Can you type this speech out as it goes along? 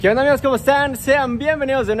¿Qué onda, amigos? ¿Cómo están? Sean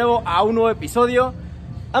bienvenidos de nuevo a un nuevo episodio.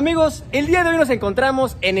 Amigos, el día de hoy nos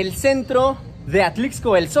encontramos en el centro de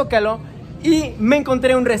Atlixco, el Zócalo, y me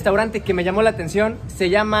encontré un restaurante que me llamó la atención. Se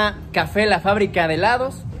llama Café La Fábrica de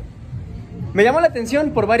Helados. Me llamó la atención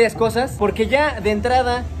por varias cosas, porque ya de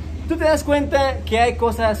entrada tú te das cuenta que hay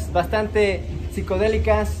cosas bastante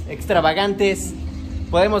psicodélicas, extravagantes.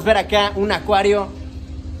 Podemos ver acá un acuario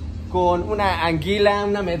con una anguila,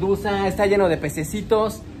 una medusa, está lleno de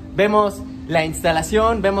pececitos. Vemos la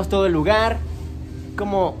instalación, vemos todo el lugar.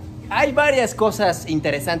 Como hay varias cosas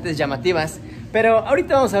interesantes, llamativas. Pero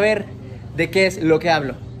ahorita vamos a ver de qué es lo que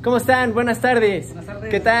hablo. ¿Cómo están? Buenas tardes. Buenas tardes.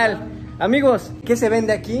 ¿Qué tal? Amigos, ¿qué se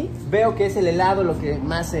vende aquí? Veo que es el helado lo que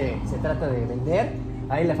más se trata de vender.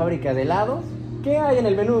 Ahí en la fábrica de helados. ¿Qué hay en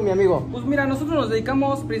el menú, mi amigo? Pues mira, nosotros nos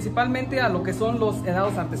dedicamos principalmente a lo que son los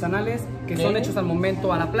helados artesanales, que son hechos al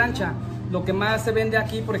momento a la plancha. Lo que más se vende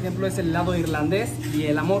aquí, por ejemplo, es el helado irlandés y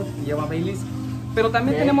el amor, que lleva Baileys. Pero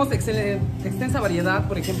también tenemos extensa variedad,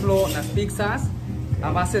 por ejemplo, las pizzas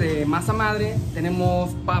a base de masa madre,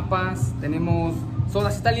 tenemos papas, tenemos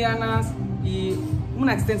sodas italianas y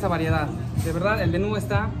una extensa variedad. De verdad, el menú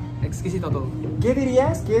está exquisito todo. ¿Qué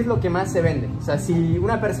dirías que es lo que más se vende? O sea, si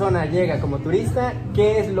una persona llega como turista,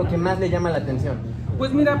 ¿qué es lo que más le llama la atención?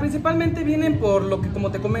 Pues mira, principalmente vienen por lo que, como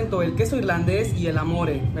te comento, el queso irlandés y el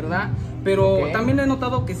amore, ¿verdad? Pero también he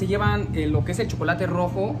notado que se llevan lo que es el chocolate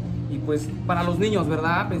rojo y pues para los niños,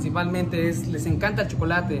 ¿verdad? Principalmente les encanta el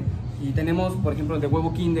chocolate. Y tenemos, por ejemplo, el de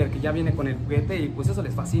huevo Kinder, que ya viene con el juguete y pues eso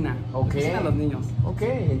les fascina. Les fascina a los niños. Ok,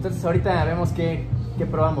 entonces ahorita vemos qué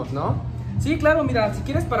probamos, ¿no? Sí, claro, mira, si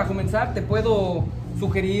quieres para comenzar te puedo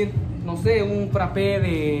sugerir, no sé, un frappé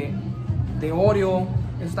de Oreo.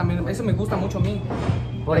 Eso me gusta mucho a mí.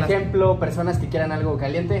 Por ejemplo, personas que quieran algo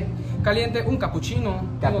caliente. Caliente, un cappuccino.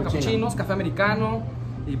 Tengo cappuccinos, café americano.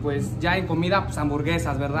 Y pues ya en comida, pues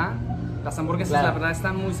hamburguesas, ¿verdad? Las hamburguesas, la verdad,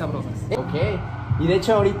 están muy sabrosas. Ok. Y de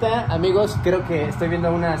hecho ahorita, amigos, creo que estoy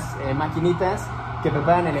viendo unas maquinitas que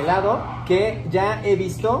preparan el helado, que ya he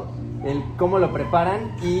visto cómo lo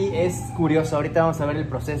preparan y es curioso. Ahorita vamos a ver el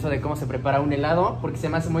proceso de cómo se prepara un helado, porque se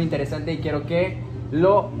me hace muy interesante y quiero que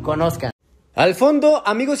lo conozcan. Al fondo,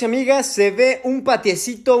 amigos y amigas, se ve un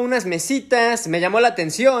patiecito, unas mesitas. Me llamó la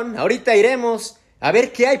atención. Ahorita iremos a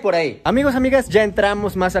ver qué hay por ahí. Amigos, amigas, ya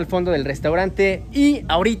entramos más al fondo del restaurante y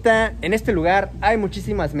ahorita en este lugar hay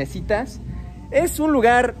muchísimas mesitas. Es un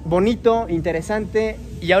lugar bonito, interesante,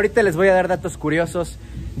 y ahorita les voy a dar datos curiosos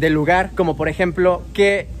del lugar, como por ejemplo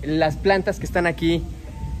que las plantas que están aquí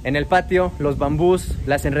en el patio, los bambús,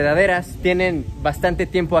 las enredaderas, tienen bastante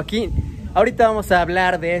tiempo aquí. Ahorita vamos a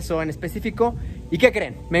hablar de eso en específico. ¿Y qué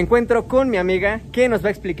creen? Me encuentro con mi amiga que nos va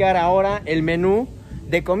a explicar ahora el menú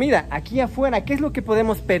de comida aquí afuera. ¿Qué es lo que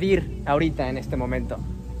podemos pedir ahorita en este momento?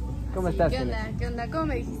 ¿Cómo estás? ¿Qué onda? ¿Qué onda? ¿Cómo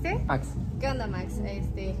me dijiste? Max. ¿Qué onda, Max?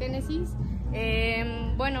 Génesis.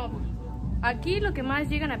 Bueno, aquí lo que más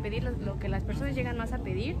llegan a pedir, lo que las personas llegan más a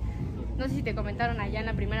pedir, no sé si te comentaron allá en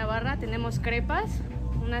la primera barra, tenemos crepas.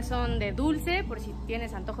 Unas son de dulce, por si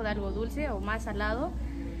tienes antojo de algo dulce o más salado.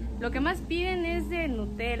 Lo que más piden es de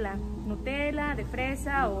Nutella, de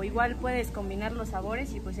fresa, o igual puedes combinar los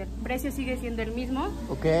sabores y pues el precio sigue siendo el mismo.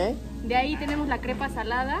 Ok. De ahí tenemos la crepa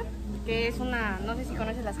salada, que es una, no sé si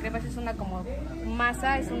conoces las crepas, es una como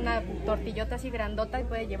masa, es una tortillota así grandota y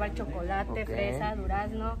puede llevar chocolate, fresa,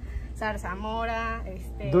 durazno, zarzamora,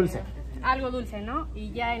 dulce. Algo dulce, ¿no?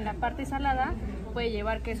 Y ya en la parte salada puede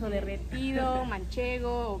llevar queso derretido,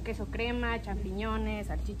 manchego, o queso crema, champiñones,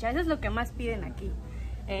 salchicha. Eso es lo que más piden aquí.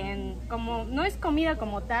 Como no es comida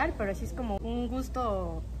como tal, pero sí es como un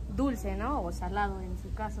gusto dulce, ¿no? O salado en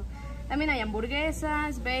su caso. También hay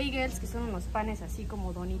hamburguesas, bagels, que son unos panes así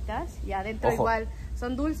como donitas, y adentro igual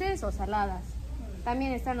son dulces o saladas.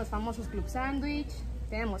 También están los famosos club sándwich,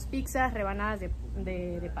 tenemos pizzas, rebanadas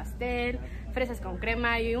de pastel, fresas con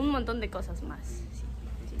crema y un montón de cosas más.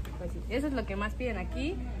 Sí, pues sí, eso es lo que más piden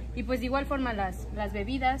aquí. Y pues de igual forma las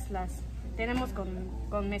bebidas las tenemos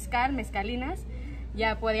con mezcalinas.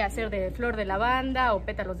 Ya puede hacer de flor de lavanda o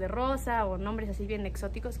pétalos de rosa o nombres así bien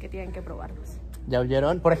exóticos que tienen que probarlos. ¿Ya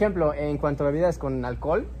oyeron? Por ejemplo, en cuanto a bebidas con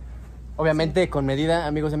alcohol, obviamente con medida,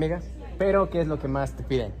 amigos y amigas, pero ¿qué es lo que más te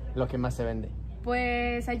piden? Lo que más se vende.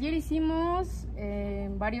 Pues ayer hicimos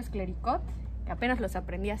varios clericot, que apenas los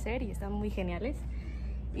aprendí a hacer y están muy geniales.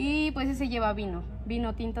 Y pues ese lleva vino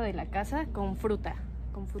tinto de la casa con fruta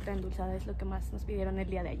endulzada, es lo que más nos pidieron el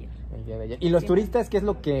día de ayer. ¿Y los turistas qué es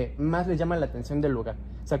lo que más les llama la atención del lugar?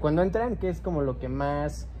 O sea, cuando entran, ¿qué es como lo que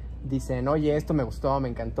más dicen, oye, esto me gustó, me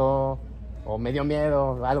encantó, o me dio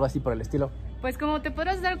miedo, algo así por el estilo? Pues como te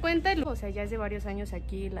podrás dar cuenta, o sea, ya es de varios años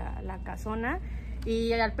aquí la casona,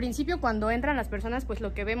 Y al principio cuando entran las personas, pues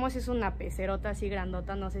lo que vemos es una pecerota así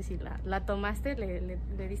grandota, no sé si la tomaste,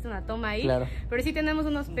 le diste una toma ahí. Claro. Pero sí tenemos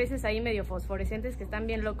unos peces ahí medio fosforescentes que están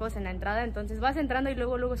bien locos en la entrada, entonces vas entrando y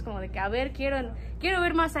luego es como de que, a ver, quiero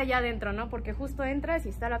ver más allá adentro, ¿no? Porque justo entras y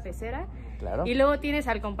está la pecera. Claro. Y luego tienes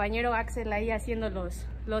al compañero Axel ahí haciendo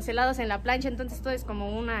los helados en la plancha, entonces todo es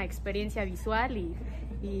como una experiencia visual y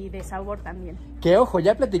de sabor también. Que ojo,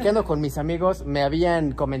 ya platicando con mis amigos me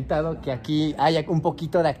habían comentado que aquí hay un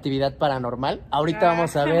poquito de actividad paranormal. Ahorita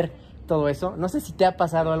vamos a ver todo eso. No sé si te ha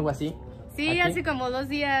pasado algo así. Sí, ¿aquí? hace como 2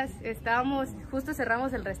 días justo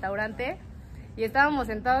cerramos el restaurante y estábamos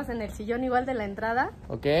sentados en el sillón igual de la entrada.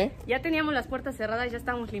 Ok. Ya teníamos las puertas cerradas, ya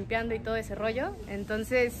estábamos limpiando y todo ese rollo.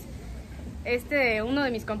 Entonces, uno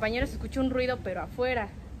de mis compañeros escuchó un ruido pero afuera.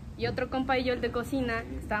 Y otro compa y yo, el de cocina,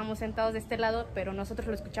 estábamos sentados de este lado, pero nosotros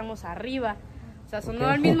lo escuchamos arriba. O sea, sonó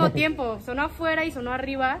al mismo tiempo, sonó afuera y sonó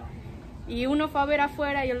arriba. Y uno fue a ver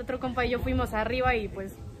afuera y el otro compa y yo fuimos arriba y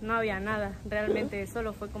pues no había nada. Realmente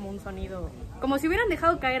solo fue como un sonido, como si hubieran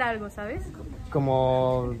dejado caer algo, ¿sabes?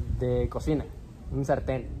 Como de cocina, un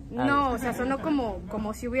sartén. No, o sea, sonó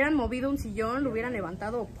como si hubieran movido un sillón, lo hubieran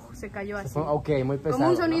levantado, se cayó así. Ok, muy pesado. Como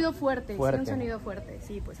un sonido, ¿no? fuerte, sí, un sonido fuerte.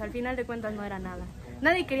 Sí, pues al final de cuentas no era nada.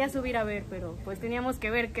 Nadie quería subir a ver, pero pues teníamos que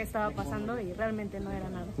ver qué estaba pasando y realmente no era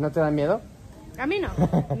nada. ¿No te da miedo? A mí no.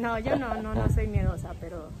 No, yo no soy miedosa,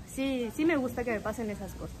 pero sí me gusta que me pasen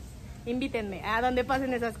esas cosas. Invítenme a donde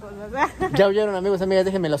pasen esas cosas. Ya oyeron, amigos, amigas,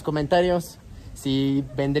 déjenme en los comentarios si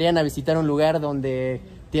vendrían a visitar un lugar donde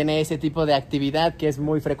tiene ese tipo de actividad que es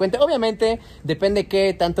muy frecuente. Obviamente depende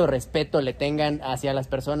qué tanto respeto le tengan hacia las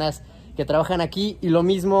personas que trabajan aquí y lo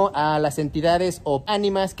mismo a las entidades o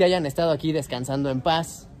ánimas que hayan estado aquí descansando en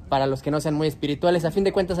paz. Para los que no sean muy espirituales, a fin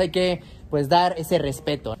de cuentas hay que pues dar ese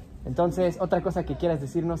respeto. Entonces, otra cosa que quieras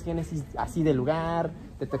decirnos, Génesis, así del lugar,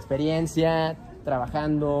 de tu experiencia,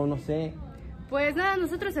 trabajando, no sé. Pues nada,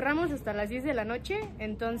 nosotros cerramos hasta las 10 de la noche,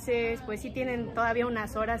 entonces pues sí tienen todavía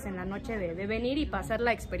unas horas en la noche de venir y pasar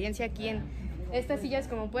la experiencia aquí en estas sillas.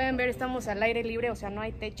 Como pueden ver, estamos al aire libre, o sea, no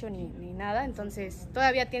hay techo ni nada, entonces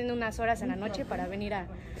todavía tienen unas horas en la noche para venir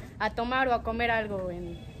a tomar o a comer algo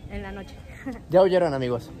en la noche. Ya oyeron,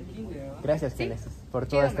 amigos. Gracias, ¿Sí? Génesis, por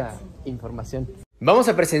toda Chido, esta Max. información. Vamos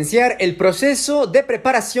a presenciar el proceso de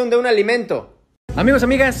preparación de un alimento. Amigos,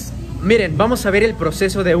 amigas, miren, vamos a ver el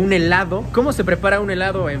proceso de un helado. ¿Cómo se prepara un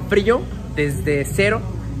helado en frío desde cero?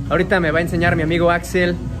 Ahorita me va a enseñar mi amigo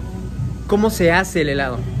Axel cómo se hace el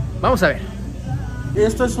helado. Vamos a ver.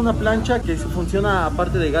 Esto es una plancha que funciona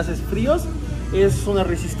aparte de gases fríos. Es una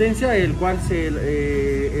resistencia el cual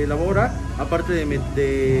se elabora aparte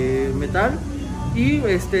de metal. Y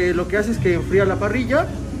lo que hace es que enfría la parrilla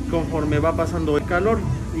conforme va pasando el calor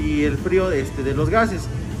y el frío de los gases.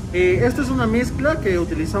 Esto es una mezcla que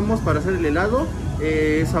utilizamos para hacer el helado.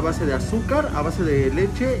 Es a base de azúcar, a base de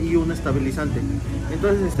leche y un estabilizante.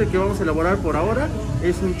 Entonces este que vamos a elaborar por ahora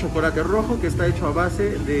es un chocolate rojo que está hecho a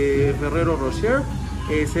base de Ferrero Rocher,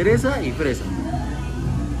 cereza y fresa.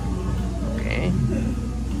 Ok.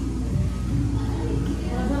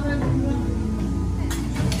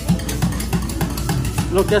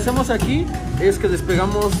 Lo que hacemos aquí es que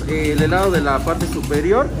despegamos el helado de la parte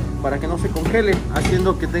superior para que no se congele,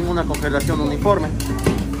 haciendo que tenga una congelación uniforme.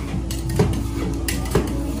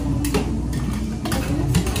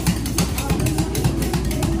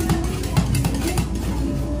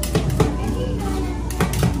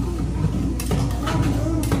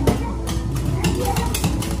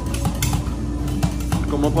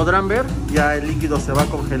 Como podrán ver, ya el líquido se va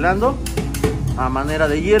congelando a manera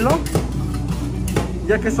de hielo.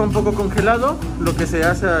 Ya que está un poco congelado, lo que se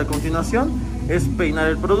hace a continuación es peinar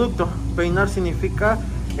el producto. Peinar significa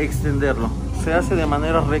extenderlo. Se hace de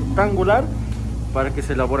manera rectangular para que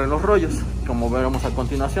se elaboren los rollos, como veremos a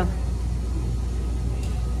continuación.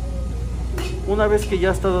 Una vez que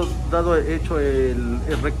ya está hecho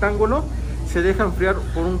el rectángulo, se deja enfriar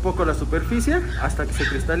por un poco la superficie hasta que se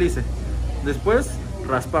cristalice. Después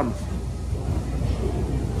raspamos.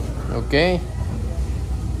 Ok.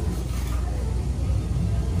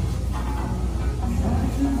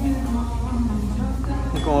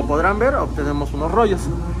 Como podrán ver, obtenemos unos rollos.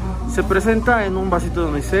 Se presenta en un vasito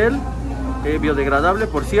de unicel, biodegradable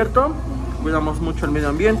por cierto. Cuidamos mucho el medio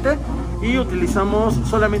ambiente y utilizamos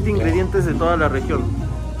solamente ingredientes de toda la región.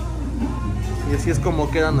 Y así es como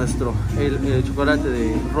queda el chocolate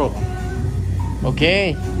de rojo. Ok.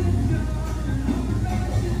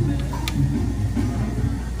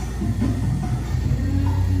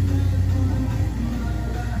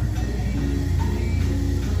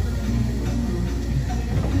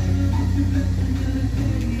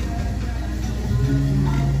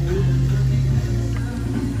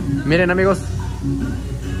 Miren, amigos.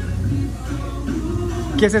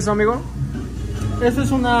 ¿Qué es eso, amigo? Esta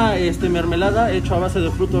es una mermelada hecha a base de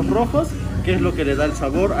frutos rojos, que es lo que le da el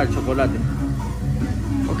sabor al chocolate.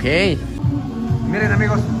 Ok. Miren,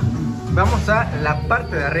 amigos, vamos a la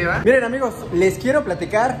parte de arriba. Miren, amigos, les quiero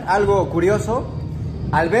platicar algo curioso.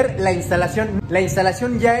 Al ver la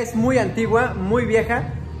instalación ya es muy antigua, muy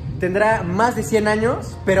vieja. Tendrá más de 100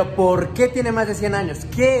 años. Pero ¿por qué tiene más de 100 años?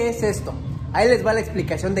 ¿Qué es esto? Ahí les va la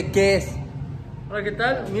explicación de qué es. Hola, ¿qué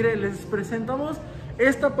tal? Miren, les presentamos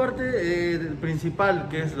esta parte principal,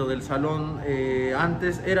 que es lo del salón.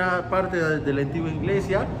 Antes era parte de la antigua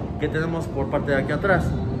iglesia que tenemos por parte de aquí atrás.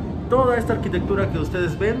 Toda esta arquitectura que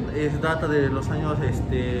ustedes ven data de los años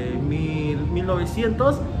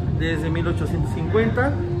 1900, desde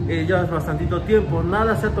 1850. Ya es bastantito tiempo,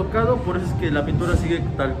 nada se ha tocado, por eso es que la pintura sigue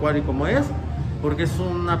tal cual y como es, porque es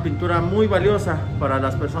una pintura muy valiosa para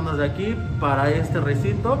las personas de aquí, para este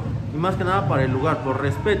recinto y más que nada para el lugar, por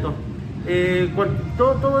respeto.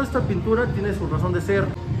 Toda esta pintura tiene su razón de ser,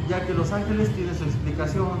 ya que Los Ángeles tiene su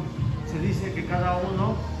explicación. Se dice que cada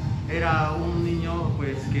uno era un niño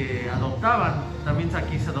pues que adoptaban. También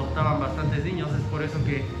aquí se adoptaban bastantes niños, es por eso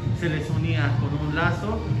que se les unía con un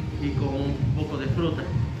lazo y con un poco de fruta.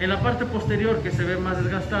 En la parte posterior, que se ve más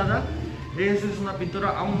desgastada, esa es una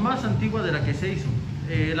pintura aún más antigua de la que se hizo.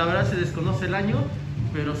 La verdad se desconoce el año,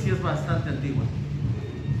 pero sí es bastante antigua.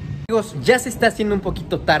 Amigos, ya se está haciendo un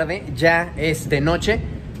poquito tarde, ya es de noche.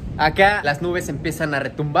 Acá las nubes empiezan a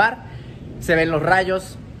retumbar, se ven los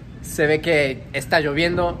rayos, se ve que está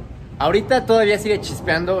lloviendo. Ahorita todavía sigue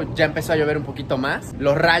chispeando, ya empezó a llover un poquito más.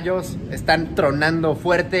 Los rayos están tronando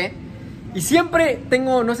fuerte. Y siempre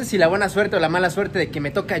tengo, no sé si la buena suerte o la mala suerte de que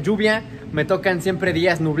me toca lluvia. Me tocan siempre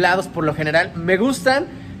días nublados por lo general. Me gustan,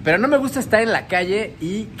 pero no me gusta estar en la calle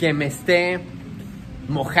y que me esté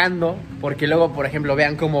mojando. Porque luego, por ejemplo,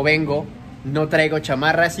 vean cómo vengo. No traigo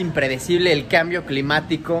chamarra, es impredecible el cambio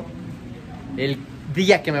climático. El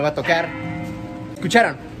día que me va a tocar.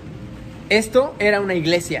 ¿Escucharon? Esto era una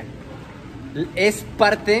iglesia. Es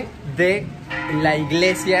parte de la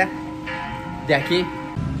iglesia de aquí.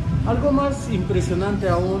 Algo más impresionante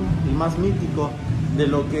aún y más mítico de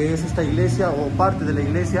lo que es esta iglesia o parte de la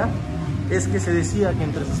iglesia es que se decía que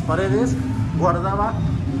entre sus paredes guardaba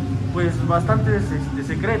pues bastantes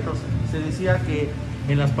secretos. Se decía que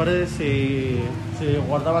en las paredes se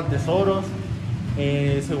guardaban tesoros,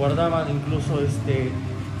 se guardaban incluso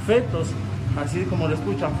fetos, así como lo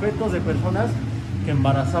escuchan, fetos de personas que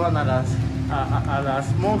embarazaban a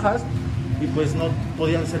las monjas y pues no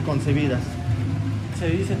podían ser concebidas. Se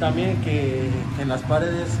dice también que en las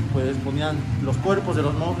paredes pues ponían los cuerpos de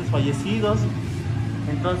los monjes fallecidos.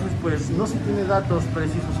 Entonces pues no se tiene datos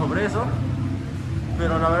precisos sobre eso,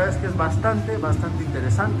 pero la verdad es que es bastante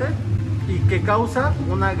interesante y que causa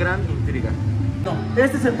una gran intriga.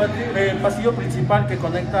 Este es el pasillo principal que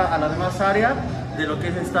conecta a la demás área de lo que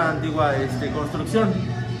es esta antigua construcción.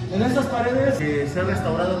 En estas paredes se ha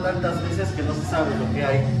restaurado tantas veces que no se sabe lo que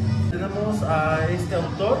hay. Tenemos a este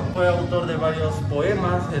autor, fue autor de varios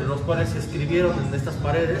poemas, los cuales se escribieron en estas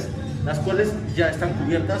paredes, las cuales ya están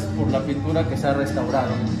cubiertas por la pintura que se ha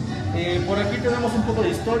restaurado. Por aquí tenemos un poco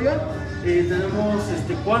de historia, tenemos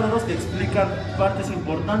cuadros que explican partes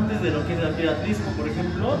importantes de lo que es la piedra Atlisco, por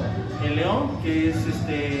ejemplo, en León, que es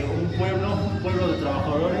un pueblo de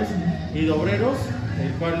trabajadores y de obreros,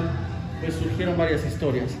 el cual pues, surgieron varias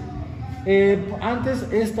historias. Antes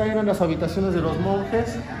estas eran las habitaciones de los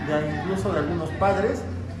monjes, incluso de algunos padres.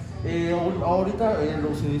 Ahorita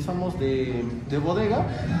los utilizamos de bodega,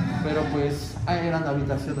 pero pues eran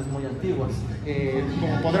habitaciones muy antiguas.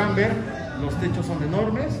 Como podrán ver, los techos son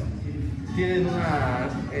enormes, tienen una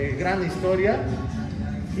gran historia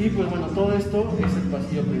y pues bueno, todo esto es el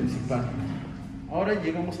pasillo principal. Ahora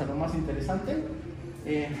llegamos a lo más interesante,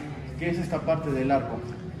 que es esta parte del arco.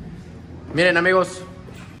 Miren, amigos,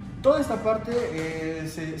 toda esta parte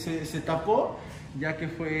se tapó, ya que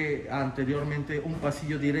fue anteriormente un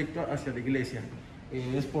pasillo directo hacia la iglesia.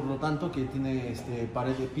 Es por lo tanto que tiene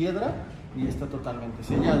pared de piedra y está totalmente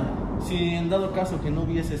sellado. Si en dado caso que no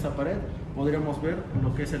hubiese esa pared, podríamos ver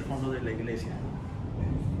lo que es el fondo de la iglesia.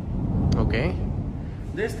 Ok.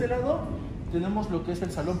 De este lado tenemos lo que es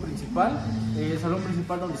el salón principal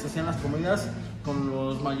donde se hacían las comidas con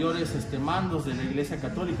los mayores mandos de la iglesia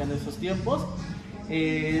católica en esos tiempos.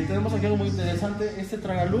 Tenemos aquí algo muy interesante, este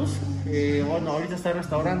tragaluz, bueno, ahorita está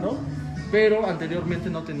restaurando, pero anteriormente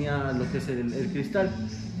no tenía lo que es el cristal,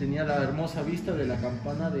 tenía la hermosa vista de la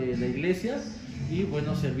campana de la iglesia y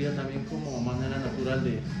bueno, servía también como manera natural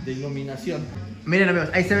de iluminación. Miren, amigos,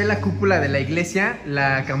 ahí se ve la cúpula de la iglesia,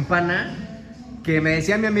 la campana. que me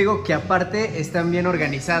decía mi amigo que aparte están bien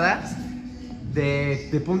organizadas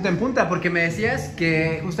de punta en punta, porque me decías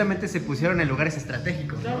que justamente se pusieron en lugares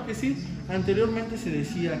estratégicos. Claro que sí. Anteriormente se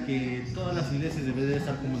decía que todas las iglesias deben de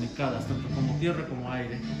estar comunicadas, tanto como tierra como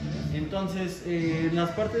aire. Entonces, en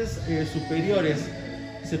las partes superiores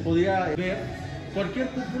se podía ver cualquier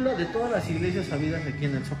cúpula de todas las iglesias habidas aquí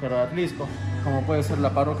en el Zócalo de Atlisco, como puede ser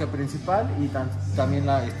la parroquia principal y también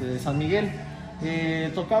la de San Miguel.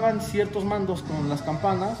 Tocaban ciertos mandos con las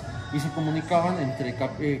campanas y se comunicaban entre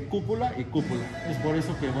cúpula y cúpula. Es por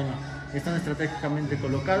eso que, bueno, están estratégicamente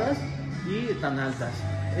colocadas y tan altas.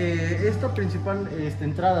 Esta principal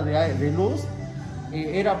entrada de luz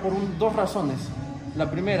era por dos razones. La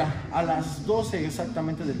primera, a las 12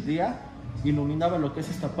 exactamente del día, iluminaba lo que es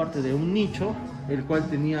esta parte de un nicho, el cual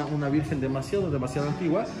tenía una virgen demasiado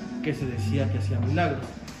antigua, que se decía que hacía milagros.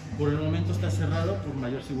 Por el momento está cerrado por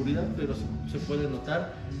mayor seguridad, pero se puede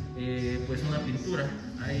notar pues una pintura.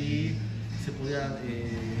 Ahí se podía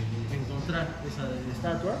encontrar esa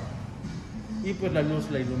estatua y pues la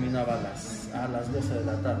luz la iluminaba a las 12 de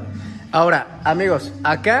la tarde. Ahora, amigos,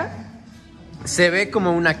 acá se ve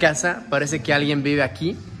como una casa, parece que alguien vive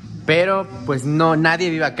aquí, pero pues no,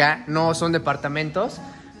 nadie vive acá, no son departamentos.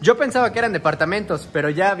 Yo pensaba que eran departamentos, pero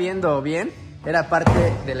ya viendo bien, era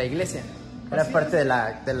parte de la iglesia. Era parte de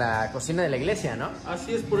la cocina de la iglesia, ¿no?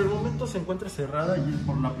 Así es, por el momento se encuentra cerrada y es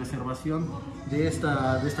por la preservación de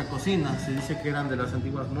esta cocina. Se dice que eran de las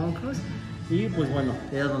antiguas monjas y pues bueno,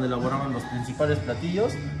 era donde elaboraban los principales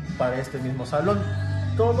platillos para este mismo salón.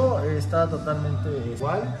 Todo está totalmente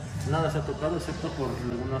igual, nada se ha tocado excepto por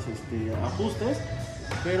algunos ajustes,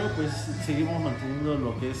 pero pues seguimos manteniendo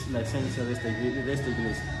lo que es la esencia de esta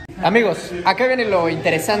iglesia. Amigos, acá viene lo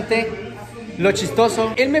interesante, lo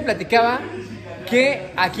chistoso. Él me platicaba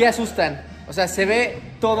que aquí asustan, o sea, se ve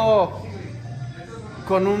todo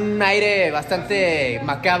con un aire bastante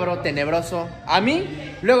macabro, tenebroso. A mí,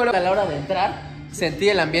 luego a la hora de entrar, sentí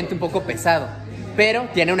el ambiente un poco pesado, pero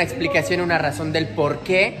tiene una explicación, una razón del por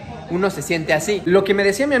qué uno se siente así. Lo que me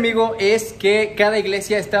decía mi amigo es que cada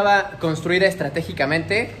iglesia estaba construida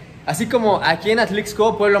estratégicamente, así como aquí en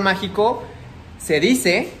Atlixco, Pueblo Mágico, se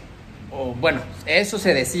dice, o bueno, eso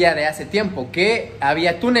se decía de hace tiempo, que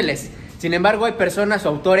había túneles. Sin embargo, hay personas o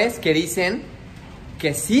autores que dicen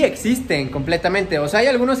que sí existen completamente. O sea, hay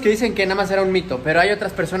algunos que dicen que nada más era un mito, pero hay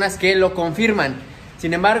otras personas que lo confirman.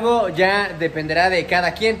 Sin embargo, ya dependerá de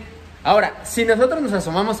cada quien. Ahora, si nosotros nos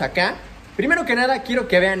asomamos acá, primero que nada quiero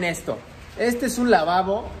que vean esto. Este es un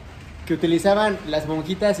lavabo que utilizaban las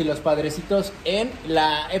monjitas y los padrecitos en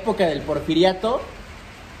la época del Porfiriato.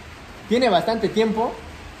 Tiene bastante tiempo.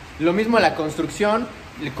 Lo mismo la construcción,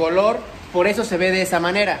 el color, por eso se ve de esa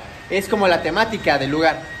manera. Es como la temática del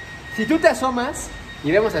lugar. Si tú te asomas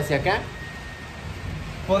y vemos hacia acá,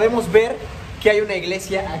 podemos ver que hay una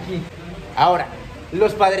iglesia aquí. Ahora,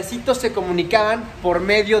 los padrecitos se comunicaban por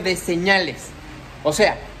medio de señales. O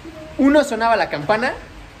sea, uno sonaba la campana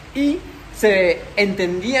y se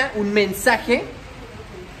entendía un mensaje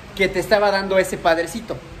que te estaba dando ese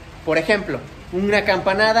padrecito. Por ejemplo, una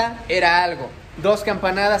campanada era algo, 2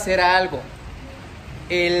 campanadas era algo.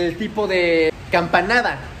 El tipo de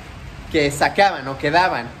campanada que sacaban o que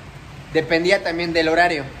daban dependía también del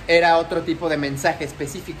horario, era otro tipo de mensaje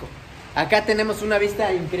específico. Acá tenemos una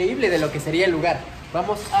vista increíble de lo que sería el lugar.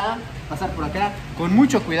 Vamos a pasar por acá con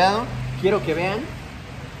mucho cuidado. Quiero que vean.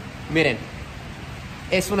 Miren,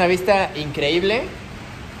 es una vista increíble.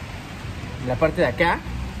 La parte de acá,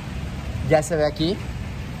 ya se ve aquí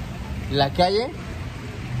la calle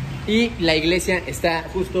y la iglesia está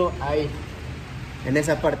justo ahí, en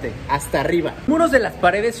esa parte, hasta arriba. Los muros de las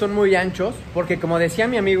paredes son muy anchos porque, como decía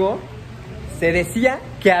mi amigo, se decía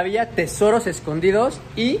que había tesoros escondidos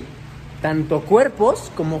y tanto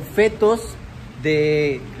cuerpos como fetos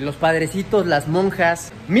de los padrecitos, las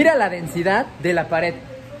monjas. Mira la densidad de la pared.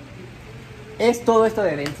 Es todo esto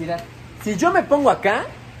de densidad. Si yo me pongo acá,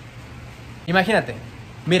 imagínate,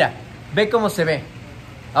 mira, ve cómo se ve.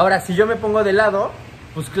 Ahora, si yo me pongo de lado,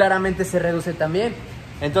 pues claramente se reduce también.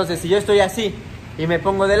 Entonces, si yo estoy así y me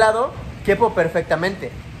pongo de lado, quepo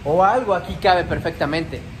perfectamente. O algo aquí cabe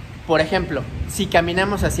perfectamente. Por ejemplo, si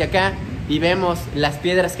caminamos hacia acá y vemos las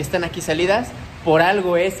piedras que están aquí salidas, por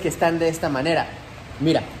algo es que están de esta manera.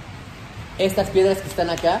 Mira, estas piedras que están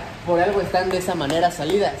acá, por algo están de esa manera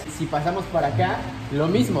salidas. Si pasamos para acá, lo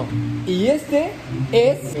mismo. Y este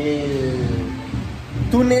es el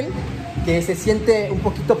túnel que se siente un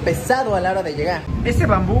poquito pesado a la hora de llegar. Este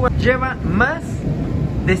bambú lleva más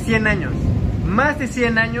de 100 años. Más de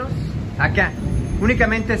 100 años acá.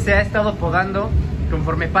 Únicamente se ha estado podando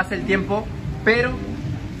conforme pasa el tiempo, pero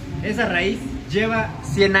esa raíz lleva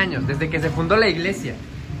 100 años, desde que se fundó la iglesia.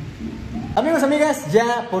 Amigos, amigas,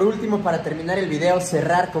 ya por último, para terminar el video,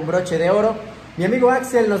 cerrar con broche de oro, mi amigo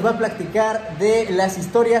Axel nos va a platicar de las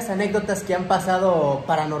historias, anécdotas que han pasado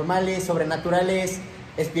paranormales, sobrenaturales,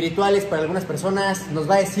 espirituales para algunas personas. Nos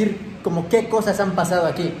va a decir como qué cosas han pasado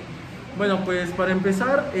aquí. Bueno, pues para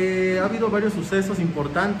empezar, ha habido varios sucesos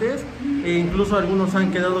importantes, incluso algunos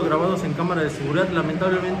han quedado grabados en cámara de seguridad.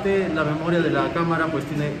 Lamentablemente la memoria de la cámara pues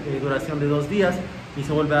tiene duración de 2 días y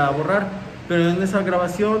se vuelve a borrar, pero en esa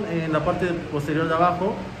grabación, en la parte posterior de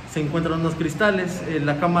abajo, se encuentran unos cristales.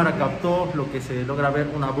 La cámara captó lo que se logra ver,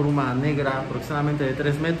 una bruma negra aproximadamente de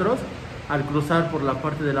 3 metros. Al cruzar por la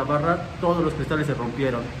parte de la barra, todos los cristales se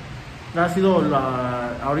rompieron. Ha sido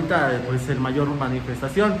ahorita pues el mayor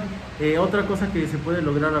manifestación. Otra cosa que se puede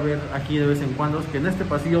lograr ver aquí de vez en cuando es que en este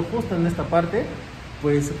pasillo, justo en esta parte,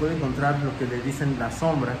 pues se puede encontrar lo que le dicen la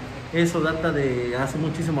sombra. Eso data de hace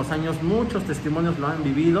muchísimos años, muchos testimonios lo han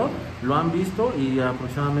vivido, lo han visto, y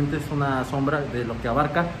aproximadamente es una sombra de lo que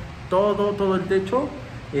abarca todo el techo.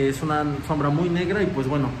 Es una sombra muy negra y pues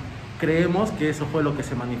bueno, creemos que eso fue lo que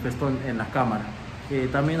se manifestó en la cámara.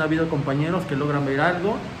 También ha habido compañeros que logran ver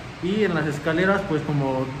algo. Y en las escaleras, pues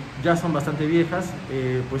como ya son bastante viejas,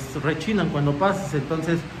 pues rechinan cuando pasas.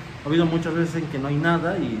 Entonces ha habido muchas veces en que no hay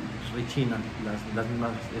nada y rechinan las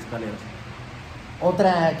mismas escaleras.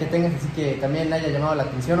 Otra que tengas así que también haya llamado la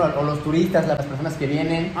atención, o los turistas, las personas que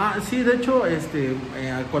vienen. Sí, de hecho,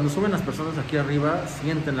 cuando suben las personas aquí arriba,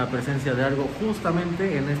 sienten la presencia de algo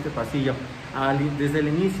justamente en este pasillo. Desde el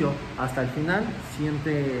inicio hasta el final,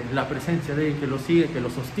 siente la presencia de alguien que los sigue, que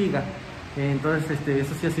los hostiga. Entonces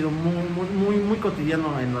eso sí ha sido muy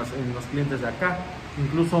cotidiano en los clientes de acá.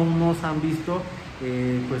 Incluso unos han visto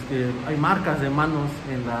pues que hay marcas de manos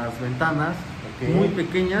en las ventanas, okay, muy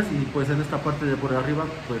pequeñas, y pues en esta parte de por arriba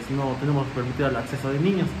pues no tenemos permitido el acceso de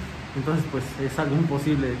niños. Entonces pues es algo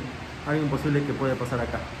imposible que puede pasar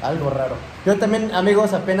acá. Algo raro. Yo también,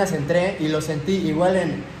 amigos, apenas entré y lo sentí igual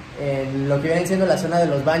en lo que viene siendo la zona de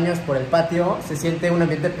los baños por el patio. Se siente un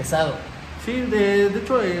ambiente pesado. Sí, de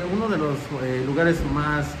hecho uno de los lugares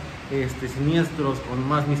más siniestros, con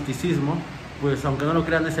más misticismo, pues aunque no lo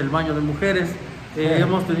crean, es el baño de mujeres.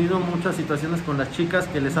 Hemos tenido muchas situaciones con las chicas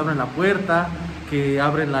que les abren la puerta, que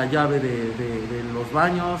abren la llave de los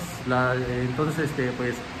baños. Entonces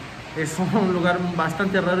pues es un lugar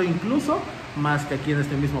bastante raro, incluso más que aquí en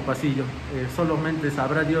este mismo pasillo. Solamente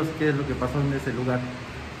sabrá Dios qué es lo que pasó en ese lugar.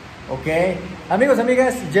 Ok, amigos,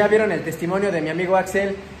 amigas, ya vieron el testimonio de mi amigo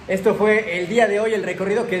Axel. Esto fue el día de hoy, el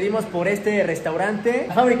recorrido que dimos por este restaurante,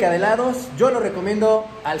 Fábrica de Helados. Yo lo recomiendo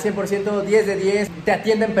al 100%, 10 de 10. Te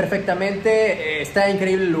atienden perfectamente, está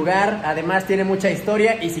increíble el lugar. Además tiene mucha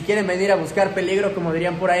historia, y si quieren venir a buscar peligro, como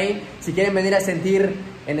dirían por ahí, si quieren venir a sentir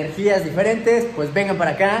energías diferentes, pues vengan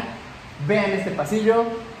para acá, vean este pasillo,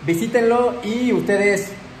 visítenlo y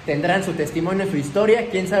ustedes tendrán su testimonio, su historia.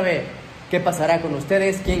 Quién sabe qué pasará con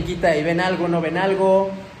ustedes, quién quita y ven algo, no ven algo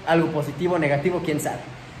positivo, negativo, quién sabe.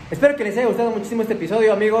 Espero que les haya gustado muchísimo este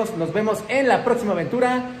episodio, amigos. Nos vemos en la próxima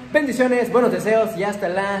aventura. Bendiciones, buenos deseos y hasta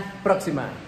la próxima.